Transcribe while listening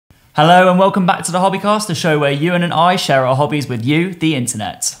Hello and welcome back to the Hobbycast, the show where Euan and I share our hobbies with you, the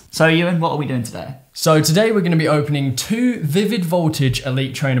internet. So Euan, what are we doing today? So today we're going to be opening two Vivid Voltage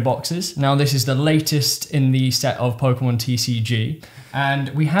Elite Trainer boxes. Now this is the latest in the set of Pokémon TCG. And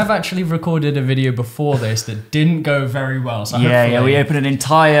we have actually recorded a video before this that didn't go very well. So yeah, we opened an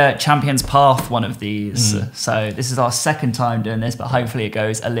entire Champions Path one of these. So this is our second time doing this, but hopefully it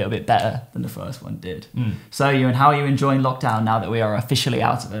goes a little bit better than the first one did. So Euan, how are you enjoying lockdown now that we are officially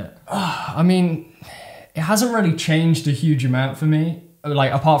out of it? I mean, it hasn't really changed a huge amount for me.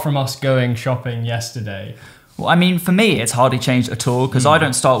 Like, apart from us going shopping yesterday. Well, I mean, for me, it's hardly changed at all because I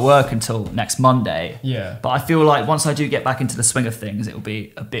don't start work until next Monday. Yeah. But I feel like once I do get back into the swing of things, it'll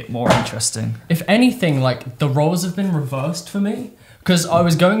be a bit more interesting. If anything, like, the roles have been reversed for me because I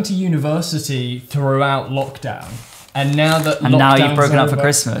was going to university throughout lockdown. And now that now you've broken up for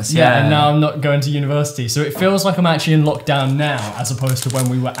Christmas. Yeah, and now I'm not going to university. So it feels like I'm actually in lockdown now as opposed to when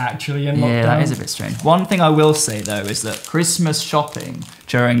we were actually in lockdown. Yeah, that is a bit strange. One thing I will say though is that Christmas shopping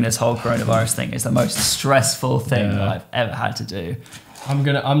during this whole coronavirus thing is the most stressful thing that I've ever had to do. I'm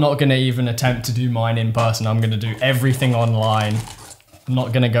not gonna even attempt to do mine in person. I'm gonna do everything online. I'm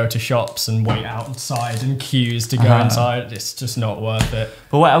not gonna go to shops and wait outside in queues to go inside. It's just not worth it.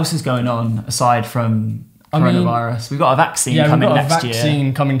 But what else is going on aside from coronavirus? We've got a vaccine coming next year. We've got a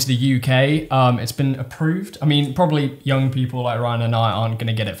vaccine coming to the UK. It's been approved. I mean, probably young people like Ryan and I aren't going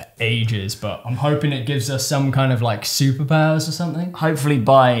to get it for ages, but I'm hoping it gives us some kind of like superpowers or something. Hopefully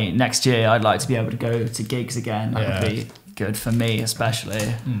by next year, I'd like to be able to go to gigs again. That would be good for me,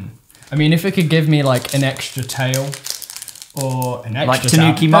 especially. I mean, if it could give me like an extra tail or an extra like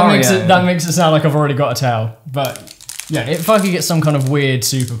Tanuki Mario. That makes it sound like I've already got a tail, but... Yeah, if I could get some kind of weird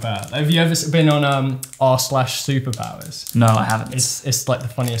superpower. Have you ever been on r/superpowers? No, I haven't. It's like the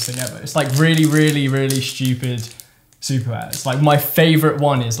funniest thing ever. It's like really, really, really stupid superpowers. Like my favorite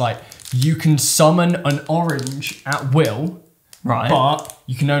one is like you can summon an orange at will, right? But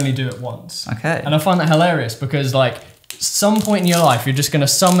you can only do it once. Okay. And I find that hilarious because like some point in your life you're just gonna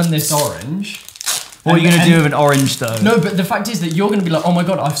summon this orange. What are you going to do with an orange though? No, but the fact is that you're going to be like, oh my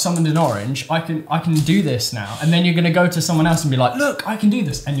God, I've summoned an orange. I can do this now. And then you're going to go to someone else and be like, look, I can do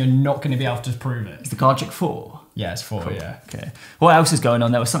this. And you're not going to be able to prove it. Is the card trick 4? Yeah, it's 4, yeah. Okay. What else is going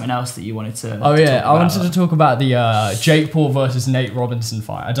on? There was something else that you wanted to Oh yeah, I wanted to talk about the Jake Paul versus Nate Robinson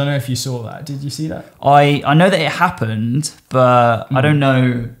fight. I don't know if you saw that. Did you see that? I know that it happened, but I don't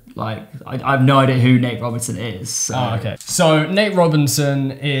know... Like, I have no idea who Nate Robinson is. So. Oh, okay. So Nate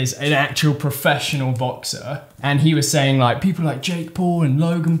Robinson is an actual professional boxer. And he was saying like, people like Jake Paul and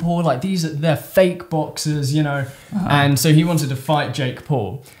Logan Paul, like they're fake boxers, you know. And so he wanted to fight Jake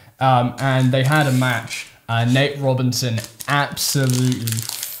Paul. And they had a match. Nate Robinson absolutely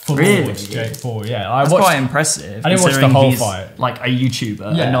floored Jake Paul. Yeah, That's quite impressive. I didn't watch the whole fight. Like a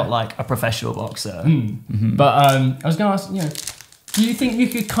YouTuber and not like a professional boxer. But I was going to ask, you know, do you think you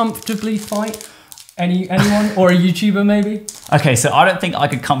could comfortably fight anyone or a YouTuber maybe? Okay, so I don't think I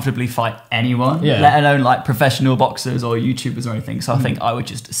could comfortably fight anyone, let alone like professional boxers or YouTubers or anything. So I think I would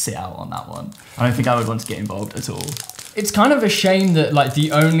just sit out on that one. I don't think I would want to get involved at all. It's kind of a shame that like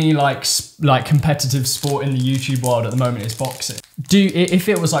the only like competitive sport in the YouTube world at the moment is boxing. If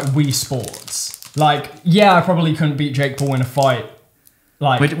it was like Wii Sports, like I probably couldn't beat Jake Paul in a fight.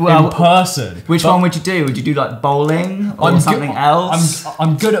 Like in person. Which one would you do? Would you do like bowling or something else?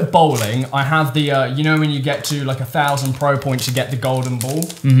 I'm good at bowling. I have the you know when you get to like 1,000 pro points you get the golden ball.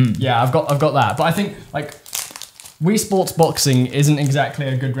 Yeah, I've got that. But I think like Wii Sports boxing isn't exactly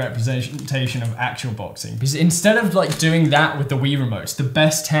a good representation of actual boxing because instead of like doing that with the Wii remotes, the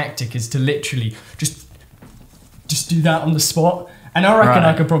best tactic is to literally just do that on the spot. And I reckon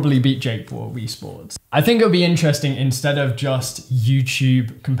I could probably beat Jake Paul at Wii Sports. I think it would be interesting instead of just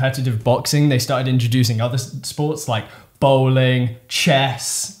YouTube competitive boxing, they started introducing other sports like bowling,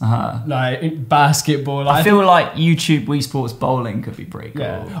 chess, like basketball. I feel like YouTube Wii Sports bowling could be pretty cool.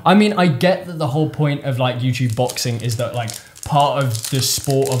 Yeah. I mean, I get that the whole point of like YouTube boxing is that like part of the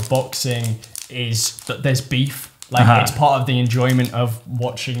sport of boxing is that there's beef. Like it's part of the enjoyment of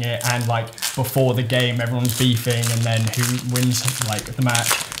watching it, and like before the game everyone's beefing and then who wins like the match.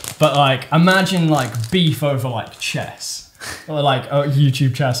 But like imagine like beef over like chess. Or like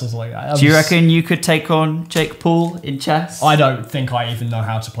YouTube chess or something like that. Do you reckon you could take on Jake Paul in chess? I don't think I even know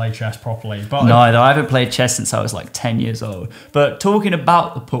how to play chess properly. But Neither. I haven't played chess since I was like 10 years old. But talking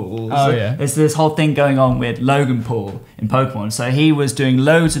about the Pauls, there's this whole thing going on with Logan Paul in Pokemon. So he was doing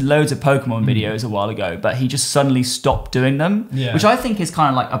loads and loads of Pokemon videos a while ago, but he just suddenly stopped doing them, which I think is kind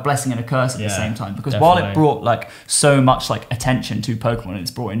of like a blessing and a curse at the same time. Because while it brought like so much like attention to Pokemon,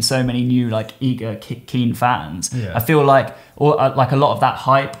 it's brought in so many new like eager, keen fans. I feel like like a lot of that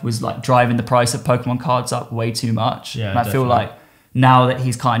hype was like driving the price of Pokemon cards up way too much. Yeah, and I feel like now that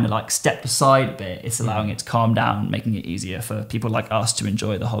he's kind of like stepped aside a bit, it's allowing it to calm down, making it easier for people like us to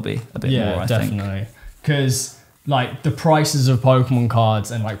enjoy the hobby a bit more, I think. Yeah, definitely. Because like the prices of Pokemon cards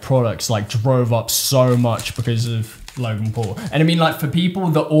and like products like drove up so much because of Logan Paul. And I mean, like for people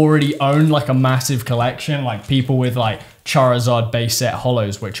that already own like a massive collection, like people with like Charizard base set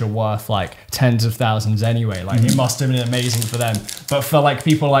holos, which are worth like tens of thousands anyway, like it must have been amazing for them. But for like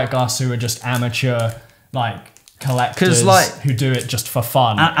people like us who are just amateur like collectors who do it just for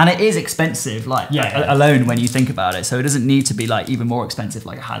fun, and it is expensive, alone when you think about it, so it doesn't need to be like even more expensive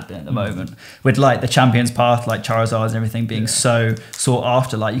like it had been at the moment, with like the Champions Path, like Charizards and everything being so sought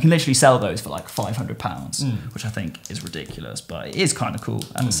after. Like you can literally sell those for like £500, which I think is ridiculous, but it is kind of cool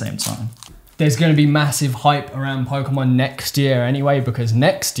at the same time. There's going to be massive hype around Pokemon next year anyway, because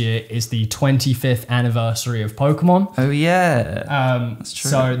next year is the 25th anniversary of Pokemon. Oh yeah, that's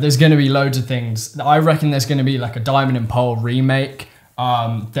true. So there's going to be loads of things. I reckon there's going to be like a Diamond and Pearl remake.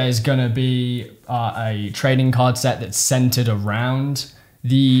 There's going to be a trading card set that's centered around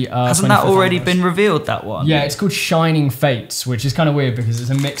the hasn't that already been revealed, that one? Yeah, it's called Shining Fates, which is kind of weird because it's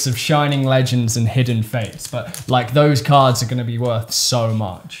a mix of Shining Legends and Hidden Fates, but like those cards are going to be worth so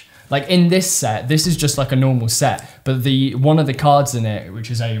much. Like in this set, this is just like a normal set, but one of the cards in it,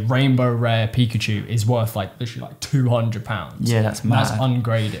 which is a rainbow rare Pikachu, is worth like literally like £200. Yeah, that's mad. That's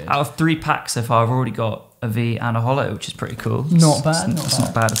ungraded. Out of 3 packs so far, I've already got a V and a holo, which is pretty cool. Not bad. It's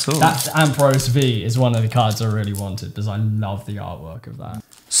not bad at all. That Ampharos V is one of the cards I really wanted because I love the artwork of that.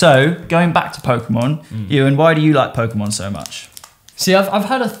 So going back to Pokemon, Euan, why do you like Pokemon so much? See, I've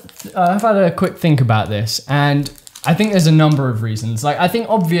had a quick think about this, and I think there's a number of reasons. Like, I think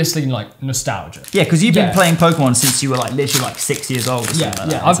obviously like nostalgia. Yeah, because you've been playing Pokemon since you were like literally like 6 years old. Or something like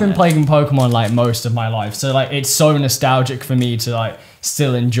that, I've been playing Pokemon like most of my life, so like it's so nostalgic for me to like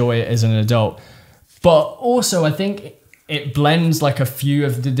still enjoy it as an adult. But also, I think it blends like a few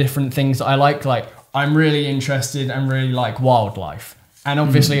of the different things that I like. Like, I'm really interested and really like wildlife, and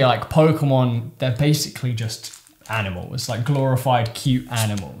obviously like Pokemon, they're basically just animals, like glorified cute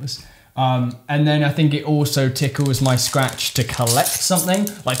animals. And then I think it also tickles my scratch to collect something.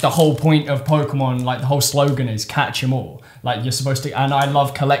 Like the whole point of Pokemon, like the whole slogan is catch 'em all. Like you're supposed to, and I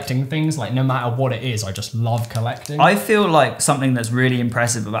love collecting things, like no matter what it is, I just love collecting. I feel like something that's really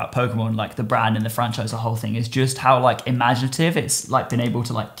impressive about Pokemon, like the brand and the franchise, the whole thing, is just how like imaginative it's like been able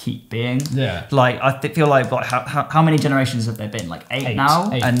to like keep being. Yeah. Like I feel like how many generations have there been? Like eight now?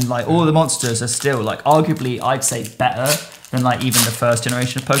 And like all the monsters are still like arguably I'd say better than like even the first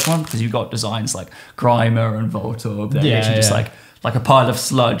generation of Pokemon, because you've got designs like Grimer and Voltorb. They're literally just like a pile of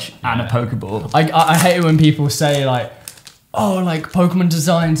sludge and a Pokeball. I hate it when people say like, oh, like Pokemon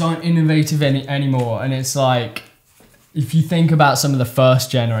designs aren't innovative anymore. And it's like, if you think about some of the first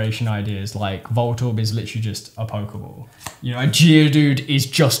generation ideas, like Voltorb is literally just a Pokeball. You know, a Geodude is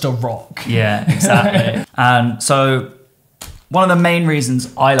just a rock. Yeah, exactly. And so one of the main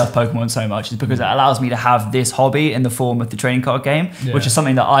reasons I love Pokemon so much is because it allows me to have this hobby in the form of the trading card game, which is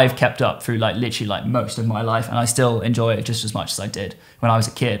something that I've kept up through like literally like most of my life, and I still enjoy it just as much as I did when I was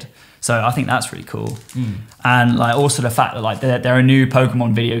a kid. So I think that's really cool. And like also the fact that like there are new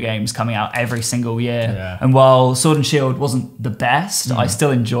Pokemon video games coming out every single year. And while Sword and Shield wasn't the best, I still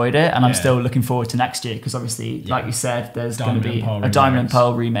enjoyed it, and I'm still looking forward to next year, because obviously, like you said, there's going to be a Diamond and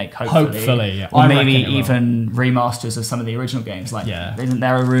Pearl remake, hopefully. Or maybe even remasters of some of the original games. Like, isn't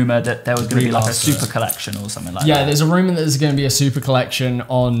there a rumor that there was going to be like a super collection or something like that? Yeah, there's a rumor that there's going to be a super collection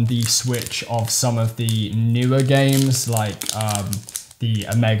on the Switch of some of the newer games, like the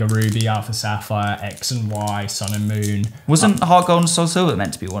Omega Ruby, Alpha Sapphire, X and Y, Sun and Moon. Wasn't Heart Gold and Soul Silver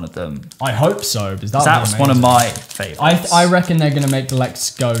meant to be one of them? I hope so, because that was one of my favourites. I reckon they're going to make the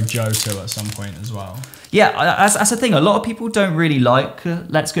Let's Go Johto at some point as well. Yeah, that's the thing. A lot of people don't really like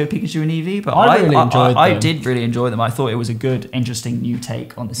Let's Go Pikachu and Eevee, but I did really enjoy them. I thought it was a good, interesting new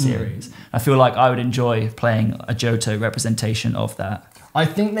take on the series. I feel like I would enjoy playing a Johto representation of that. I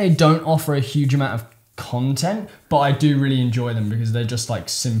think they don't offer a huge amount of content, but I do really enjoy them because they're just like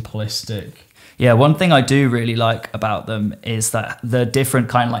simplistic. Yeah, one thing I do really like about them is that the different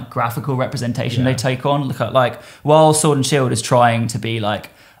kind of like graphical representation they take on. Look at like, while Sword and Shield is trying to be like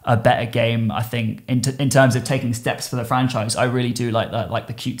a better game, I think in terms of taking steps for the franchise, I really do like that, like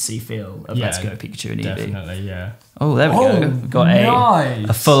the cutesy feel of Let's Go Pikachu and Eevee. Definitely, yeah. Oh, there we go. We've got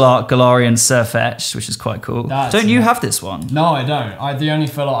a full art Galarian Surfetch, which is quite cool. Don't you have this one? No, I don't. The only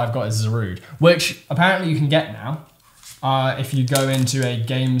full art I've got is Zarude, which apparently you can get now. If you go into a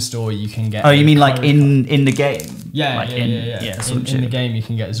game store, you can get. Oh, you mean like in the game? Yeah, like yeah. In the game, you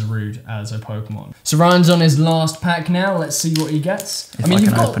can get Zarude as a Pokemon. So Ryan's on his last pack now. Let's see what he gets. If I mean,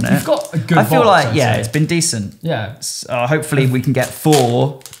 you've got a good. I feel box, like it's been decent. Yeah. Hopefully we can get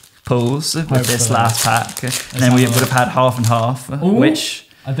 4 pulls with this last pack, and then we would have had half and half, which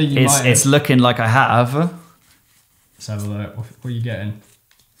I think it's looking like I have. Let's have a look. What are you getting?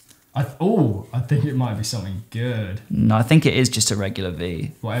 I think it might be something good. No, I think it is just a regular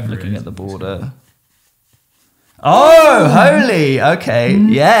V. Whatever. Looking at the border. Oh, holy! Okay,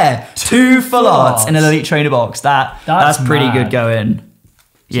 yeah, 2 full arts in an elite trainer box. That's pretty good going.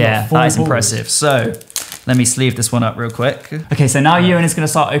 Yeah, that is impressive. So, let me sleeve this one up real quick. Okay, so now Euan is going to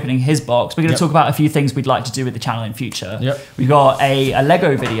start opening his box. We're going to talk about a few things we'd like to do with the channel in future. We've got a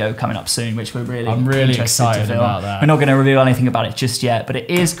Lego video coming up soon, which I'm really excited about that. We're not going to reveal anything about it just yet, but it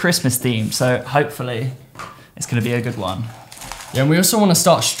is Christmas themed, so hopefully it's going to be a good one. Yeah, and we also want to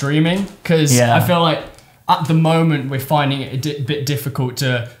start streaming because I feel like at the moment we're finding it a bit difficult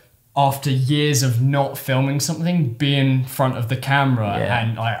to, after years of not filming something, be in front of the camera,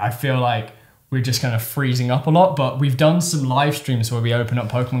 and I feel like we're just kind of freezing up a lot. But we've done some live streams where we open up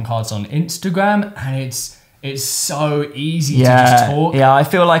Pokemon cards on Instagram, and it's so easy to just talk. Yeah, I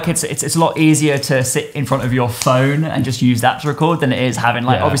feel like it's a lot easier to sit in front of your phone and just use that to record than it is having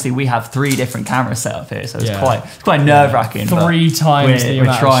obviously we have 3 different cameras set up here, so it's quite nerve wracking. 3 times the amount.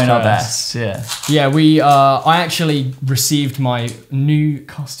 We're trying our best. Yeah. I actually received my new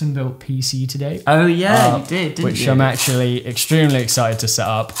custom built PC today. Oh yeah, you did, didn't which I'm actually extremely excited to set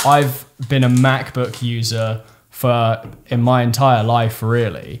up. I've been a MacBook user in my entire life,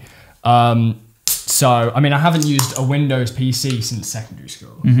 really. So, I mean, I haven't used a Windows PC since secondary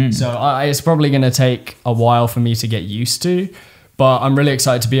school. So it's probably going to take a while for me to get used to. But I'm really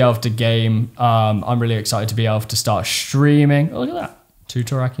excited to be able to game. I'm really excited to be able to start streaming. Oh, look at that. 2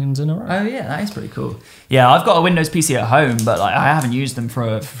 Terrakions in a row. Oh yeah, that is pretty cool. Yeah, I've got a Windows PC at home, but I haven't used them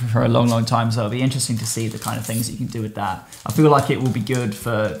for a long time, so it'll be interesting to see the kind of things that you can do with that. I feel like it will be good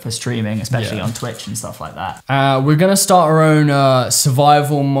for streaming, especially on Twitch and stuff like that. We're going to start our own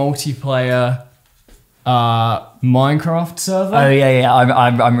survival multiplayer Minecraft server. Oh yeah,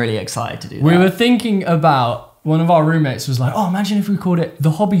 I'm really excited to do that. We were thinking about, one of our roommates was like, oh, imagine if we called it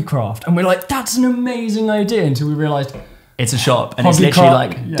the Hobbycraft, and we're like, that's an amazing idea, until we realized it's a shop, and it's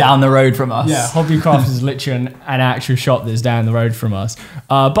literally down the road from us. Yeah, Hobbycraft is literally an actual shop that's down the road from us.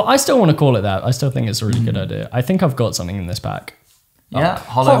 But I still want to call it that. I still think it's a really good idea. I think I've got something in this pack. Yeah,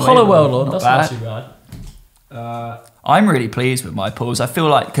 Hollow World. That's not too bad. I'm really pleased with my pulls. I feel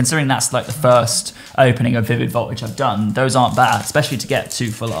like, considering that's like the first opening of Vivid Voltage I've done, those aren't bad, especially to get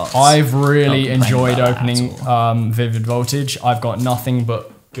 2 full arts. I've really enjoyed opening Vivid Voltage. I've got nothing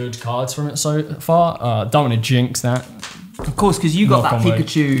but good cards from it so far. Don't want to jinx that. Of course, because you got that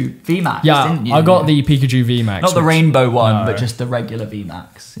Pikachu VMAX, didn't you? I got the Pikachu VMAX. Not the rainbow one, but just the regular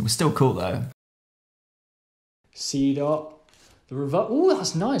VMAX. It was still cool though. C-Dot. The reverse. Oh,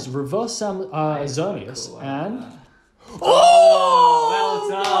 that's nice. Reverse Xerneas. Cool, and... Oh! Well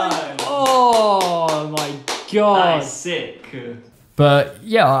done! Oh my god. That's sick. But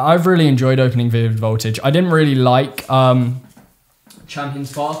yeah, I've really enjoyed opening Vivid Voltage. I didn't really like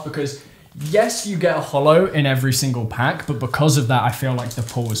Champion's Path because... yes, you get a holo in every single pack, but because of that, I feel like the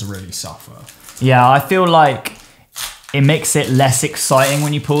pulls really suffer. Yeah, I feel like it makes it less exciting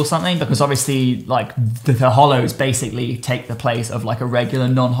when you pull something, because obviously like the holos basically take the place of like a regular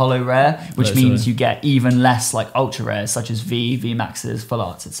non-holo rare, which means you get even less like ultra rares such as VMAXs, full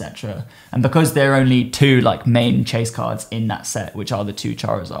arts, etc. And because there are only 2 like main chase cards in that set, which are the 2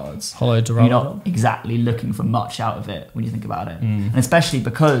 Charizards, you're not exactly looking for much out of it when you think about it. And especially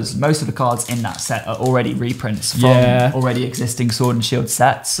because most of the cards in that set are already reprints from already existing Sword and Shield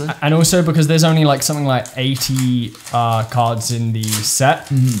sets. And also because there's only like something like 80 cards in the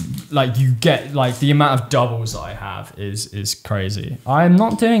set. Like you get like the amount of doubles that I have is crazy. I'm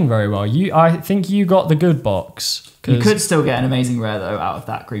not doing very well. I think you got the good box. You could still get an amazing rare though out of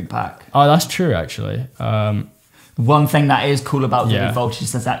that green pack. Oh, that's true actually. One thing that is cool about Vivid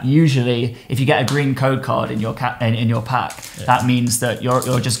Voltage is that usually if you get a green code card in your pack, that means that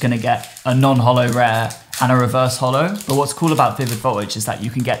you're just going to get a non-holo rare and a reverse holo. But what's cool about Vivid Voltage is that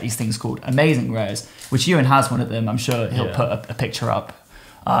you can get these things called amazing rares, which Euan has one of them. I'm sure he'll put a picture up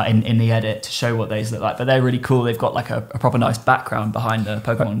in the edit to show what these look like. But they're really cool. They've got like a proper nice background behind the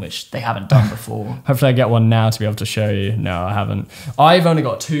Pokemon, which they haven't done before. Hopefully I get one now to be able to show you. No, I haven't. I've only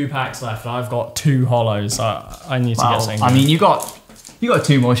got 2 packs left. I've got 2 holos. I need to get something. I mean, you got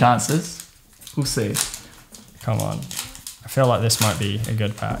 2 more chances. We'll see. Come on. feel like this might be a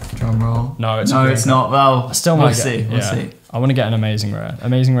good pack. Drum roll. No, it's not. Well, I still we'll see. We'll see. I want to get an amazing rare.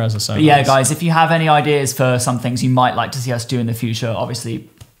 Amazing rares are so nice. Yeah, guys, if you have any ideas for some things you might like to see us do in the future, obviously,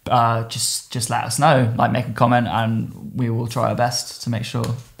 just let us know. Like, make a comment, and we will try our best to make sure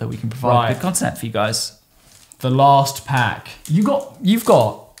that we can provide good content for you guys. The last pack. You've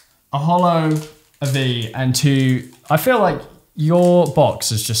got a holo, a V, and 2. I feel like your box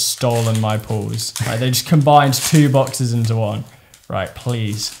has just stolen my pulls. Like, they just combined 2 boxes into one. Right,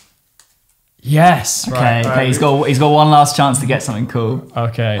 please. Yes. Okay. Okay. He's got one last chance to get something cool.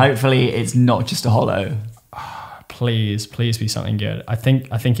 Okay. Hopefully, it's not just a holo. Please be something good. I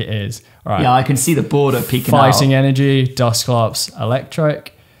think it is. All right. Yeah, I can see the border peeking out. Fighting Energy, Dusclops,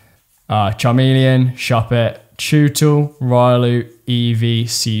 Electric, Charmeleon, Shuppet, Chewtle, Rylu, Eevee,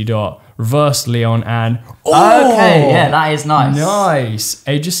 C-Dot, Reverse Leon, and okay, yeah, that is nice. Nice.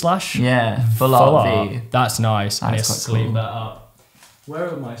 Aegislash. Yeah, full art V. That's nice. I need to sleeve cool. that up.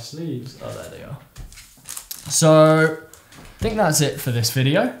 Where are my sleeves? Oh, there they are. So, I think that's it for this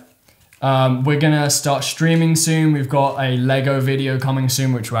video. We're gonna start streaming soon. We've got a Lego video coming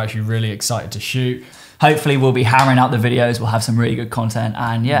soon, which we're actually really excited to shoot. Hopefully we'll be hammering out the videos. We'll have some really good content,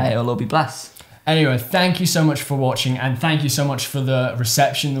 and yeah, it'll all be blessed. Anyway, thank you so much for watching, and thank you so much for the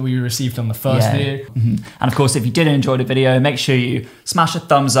reception that we received on the first video. And of course, if you did enjoy the video, make sure you smash a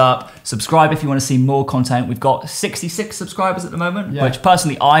thumbs up, subscribe if you want to see more content. We've got 66 subscribers at the moment, which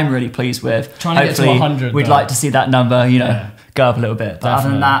personally I'm really pleased with. Trying to get to 100. We'd like to see that number, go up a little bit. But other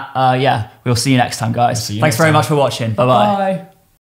than that, we'll see you next time, guys. Thanks very much for watching. Bye-bye. Bye.